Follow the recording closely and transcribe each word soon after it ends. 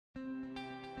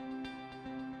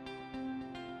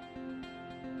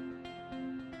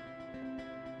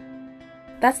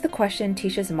That's the question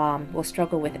Tisha's mom will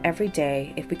struggle with every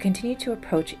day if we continue to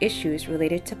approach issues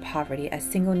related to poverty as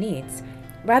single needs,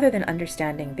 rather than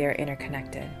understanding they're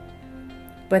interconnected.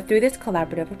 But through this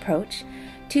collaborative approach,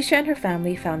 Tisha and her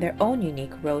family found their own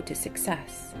unique road to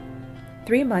success.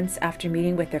 3 months after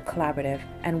meeting with their collaborative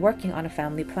and working on a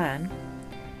family plan,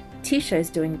 Tisha is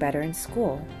doing better in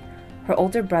school. Her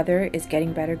older brother is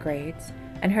getting better grades,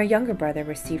 and her younger brother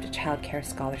received a childcare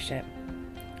scholarship.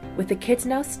 With the kids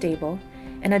now stable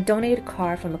and a donated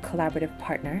car from a collaborative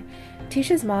partner,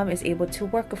 Tisha's mom is able to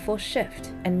work a full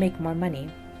shift and make more money.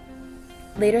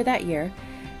 Later that year,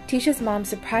 Tisha's mom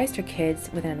surprised her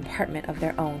kids with an apartment of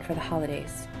their own for the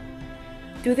holidays.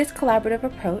 Through this collaborative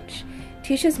approach,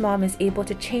 Tisha's mom is able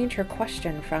to change her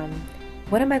question from,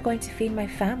 "What am I going to feed my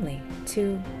family?"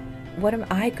 to, "What am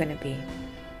I going to be?"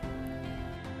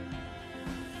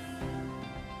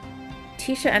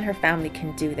 Tisha and her family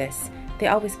can do this. They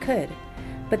always could,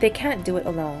 but they can't do it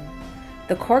alone.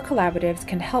 The core collaboratives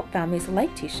can help families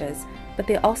like Tisha's, but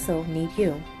they also need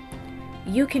you.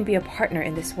 You can be a partner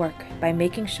in this work by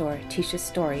making sure Tisha's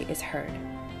story is heard.